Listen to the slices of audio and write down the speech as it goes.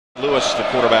Lewis, the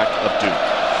quarterback of Duke.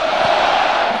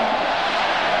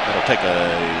 That'll take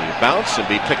a bounce and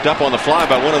be picked up on the fly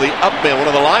by one of the upmen, one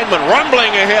of the linemen, rumbling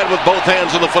ahead with both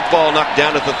hands on the football, knocked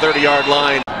down at the 30-yard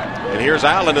line. And here's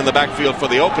Allen in the backfield for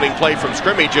the opening play from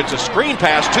scrimmage. It's a screen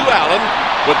pass to Allen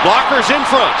with blockers in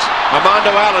front.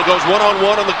 Armando Allen goes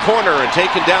one-on-one in the corner and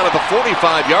taken down at the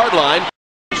 45-yard line.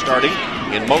 Starting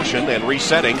in motion and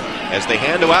resetting as they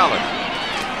hand to Allen.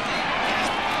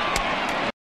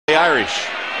 The Irish.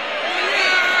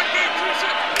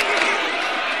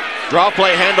 Draw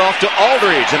play handoff to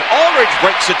Aldridge, and Aldridge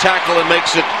breaks the tackle and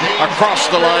makes it across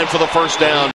the line for the first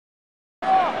down.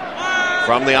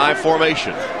 From the I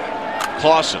formation,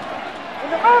 Clausen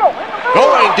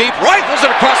going deep, rifles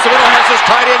it across the middle, has his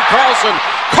tight end Carlson.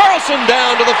 Carlson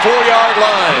down to the 4-yard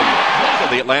line of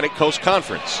the Atlantic Coast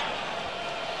Conference.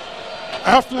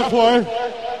 After the play,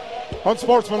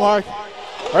 unsportsmanlike,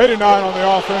 89 on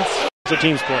the offense. The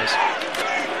team's plays.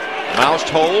 Moust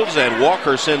holds, and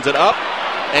Walker sends it up.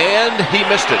 And he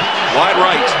missed it. Wide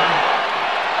right.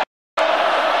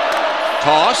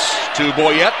 Toss to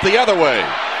Boyette the other way.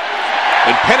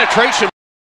 And penetration.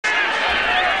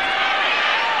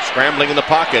 Scrambling in the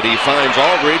pocket. He finds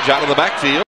Aldridge out of the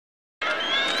backfield.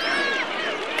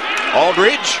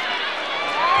 Aldridge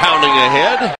pounding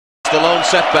ahead. The lone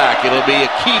setback. It'll be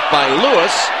a keep by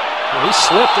Lewis. Well, he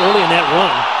slipped early in that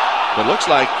run. It looks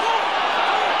like,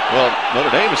 well,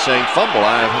 Notre Dame is saying fumble.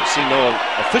 I haven't seen no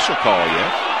official call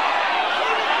yet.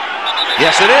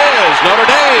 Yes, it is. Notre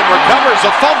Dame recovers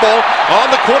a fumble on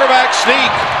the quarterback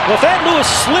sneak. Well, if that Lewis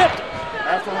slipped.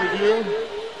 After review,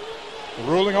 the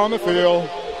ruling on the field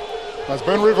has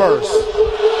been reversed.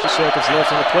 2 seconds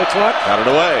left on the play clock. Got it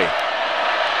away.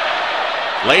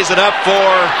 Lays it up for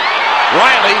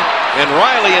Riley, and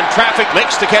Riley in traffic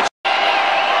makes the catch.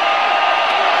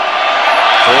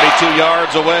 42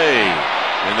 yards away.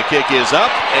 And the kick is up,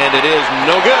 and it is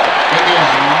no good.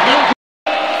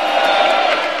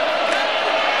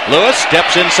 Lewis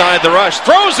steps inside the rush,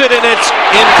 throws it, and it's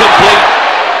incomplete.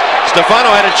 Stefano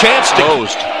had a chance to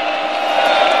close.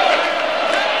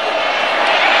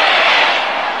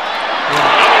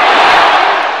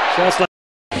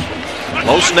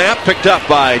 Low snap picked up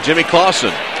by Jimmy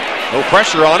Clausen. No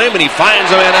pressure on him, and he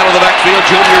finds a man out of the backfield,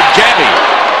 Junior Jabby.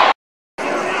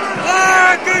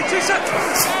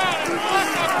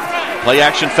 Play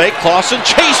action fake. Clausen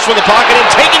chased from the pocket and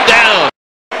taken down.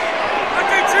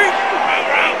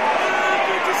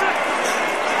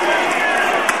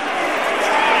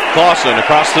 Clausen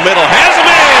across the middle has a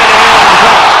man, and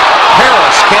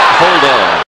Harris can't hold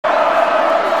on.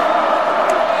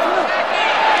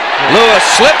 Lewis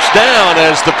slips down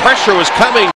as the pressure was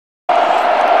coming.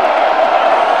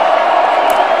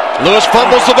 Lewis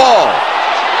fumbles the ball.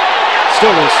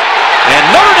 Still loose. And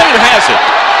Notre Dame has it.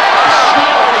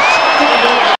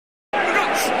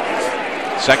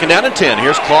 Second down and 10.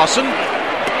 Here's Clausen.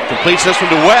 Completes this one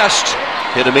to West.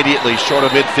 Hit immediately short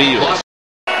of midfield.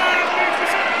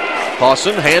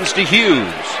 Clausen hands to Hughes.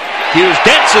 Hughes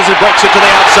dances and breaks it to the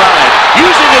outside.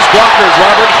 Using his blockers,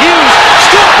 Robert Hughes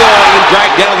still going and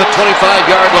dragged down the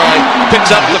 25-yard line. Picks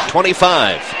up the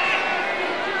 25.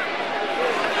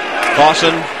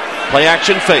 Clausen, play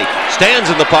action fake. Stands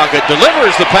in the pocket,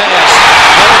 delivers the pass.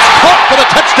 And it's caught for the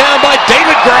touchdown by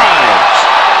David Grimes.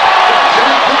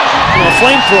 A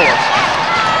flamethrower.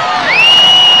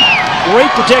 Great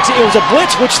protection. It was a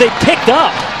blitz which they picked up.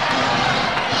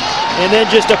 And then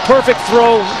just a perfect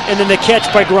throw, and then the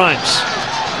catch by Grimes.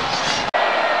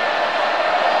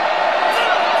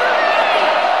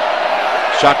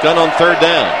 Shotgun on third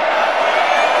down.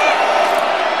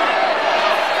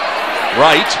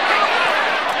 Right.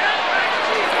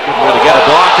 Getting ready to get a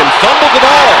block and fumbled the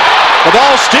ball. The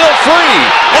ball's still free.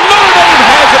 And Notre Dame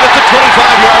has it at the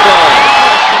 25-yard line.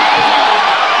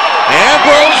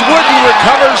 Ambrose Wooden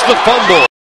recovers the fumble.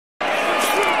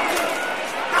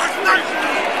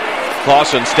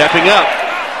 Clausen stepping up,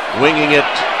 winging it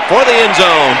for the end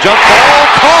zone. Jump ball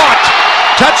caught.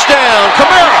 Touchdown,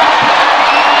 Camara.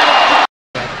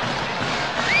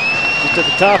 Just at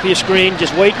the top of your screen,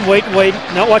 just wait and wait and wait.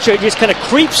 Now watch it, just kind of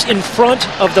creeps in front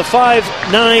of the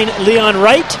 5'9" Leon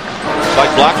Wright. It's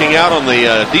like blocking out on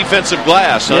the defensive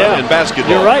glass in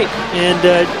basketball. You're right. And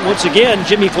once again,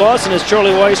 Jimmy Clausen, as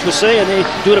Charlie Weiss was saying, they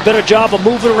doing a better job of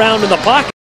moving around in the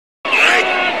pocket.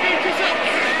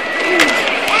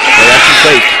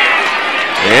 Fake.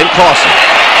 And Clausen.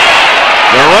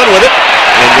 Gonna run with it.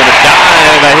 And gonna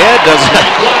dive ahead.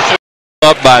 Does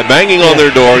up by banging on their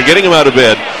door and getting them out of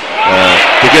bed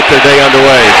to get their day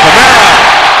underway. Camara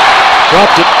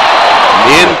dropped it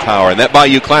in power. And that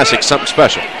Bayou Classic, something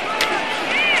special.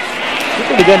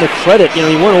 Never really gotten the credit. You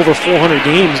know, he won over 400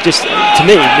 games. Just to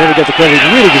me, never got the credit he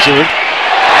really deserved.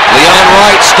 Leon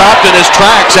Wright stopped in his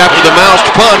tracks after the moused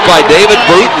punt by David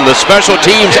Bruton, the special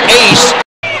teams ace.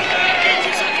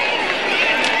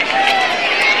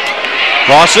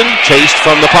 Clausen chased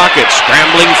from the pocket,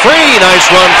 scrambling free. Nice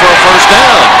run for a first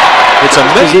down. It's a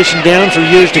position down for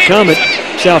years to come at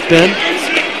South Bend.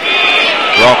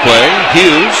 Draw play,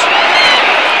 Hughes.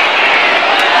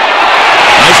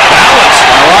 Nice balance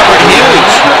by Robert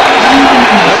Hughes.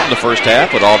 Not in the first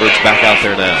half, but Aldridge back out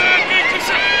there now.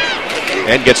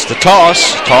 And gets the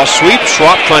toss. Toss sweep.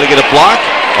 Schwab trying to get a block.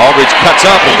 Aldridge cuts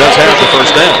up and does have the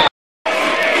first down.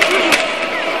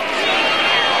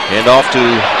 Hand off to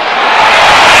Allen,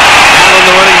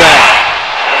 the running back.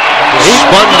 He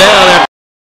spun down after.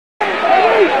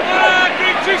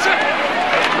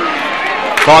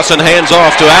 Clausen hands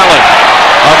off to Allen.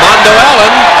 Armando Allen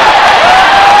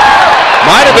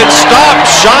might have been stopped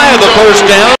shy of the first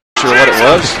down. Not sure what it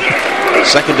was.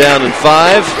 Second down and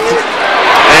 5.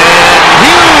 And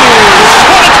Hughes,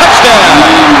 what a touchdown!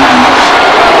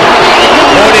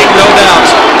 Pointing, no doubt,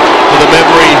 to the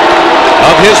memory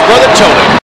of his brother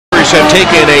Tony. Have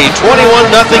taken a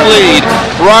 21-0 lead.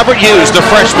 Robert Hughes, the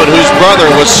freshman whose brother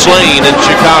was slain in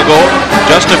Chicago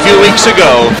just a few weeks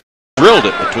ago, drilled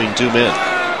it between two men.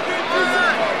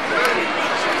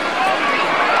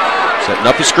 Setting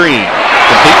up a screen.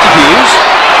 Complete to Hughes.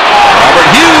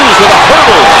 Robert Hughes with a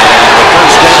hurdle and the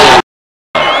first down.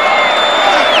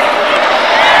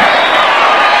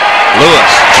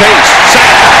 Lewis, chase,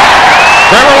 sack.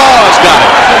 Trevor Law's got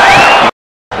it.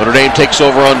 Notre Dame takes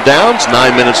over on downs. 9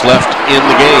 minutes left in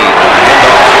the game.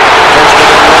 Handoff. First and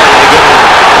then one and a good one.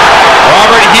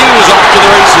 Robert Hughes off to the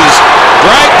races.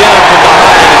 Dragged down from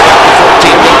behind and got the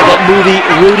 14-yard. That movie,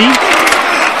 Rudy.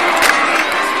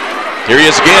 Here he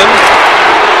is again.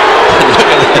 Look at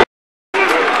that.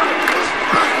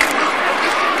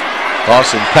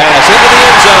 Carlson pass into the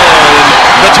end zone.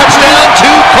 The touchdown to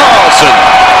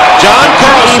Carlson. John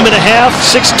Carlson. Game and a half,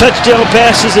 6 touchdown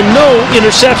passes and no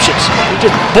interceptions.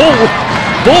 Just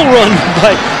bull run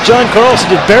by John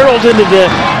Carlson. Just barreled into the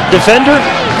defender.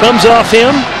 Comes off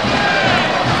him.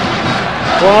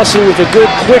 Carlson with a good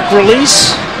quick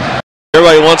release.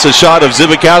 Everybody wants a shot of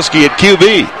Zibikowski at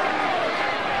QB.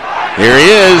 Here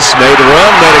he is. Made a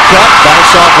run, made a cut,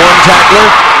 bounced off one tackler.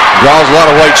 Draws a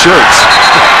lot of white shirts.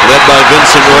 Led by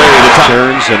Vincent Ray. The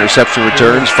returns, interception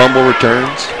returns, fumble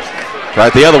returns. Try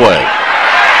it the other way.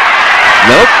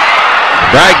 Nope.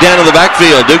 Dragged down to the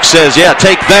backfield. Duke says, yeah,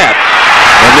 take that.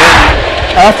 And then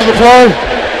after the play,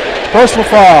 personal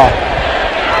foul.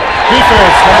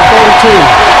 Defense, number 42.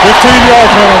 15-yard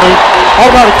penalty.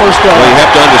 Automatic first down. Well, you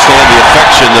have to understand the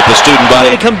affection that the student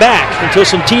body. He come back until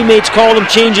some teammates called him,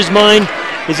 changed his mind.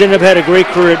 He's ended up had a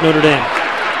great career at Notre Dame.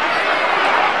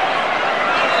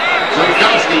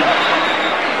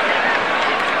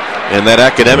 And that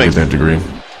academic. That degree.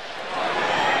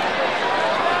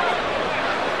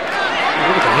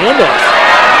 Handoff.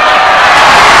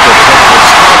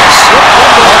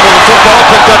 The football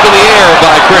picked up in the air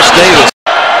by Chris Davis.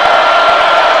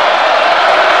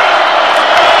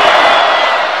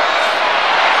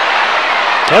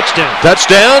 Touchdown.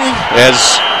 Touchdown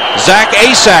as Zach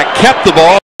Asak kept the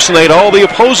ball. Impersonate all the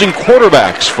opposing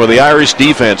quarterbacks for the Irish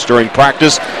defense during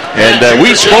practice. And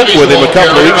we spoke with him a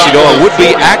couple of weeks ago, a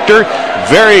would-be actor.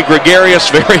 Very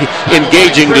gregarious, very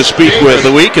engaging to speak with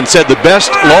the week, and said the best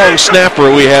long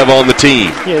snapper we have on the team.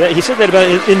 Yeah, he said that about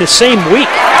in the same week.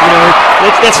 You know,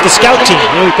 that's the scout team. You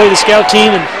know, we play the scout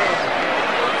team, and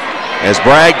as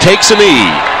Bragg takes a knee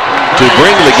to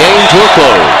bring the game to a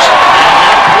close.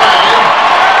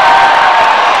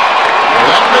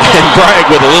 And Bragg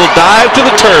with a little dive to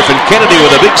the turf, and Kennedy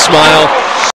with a big smile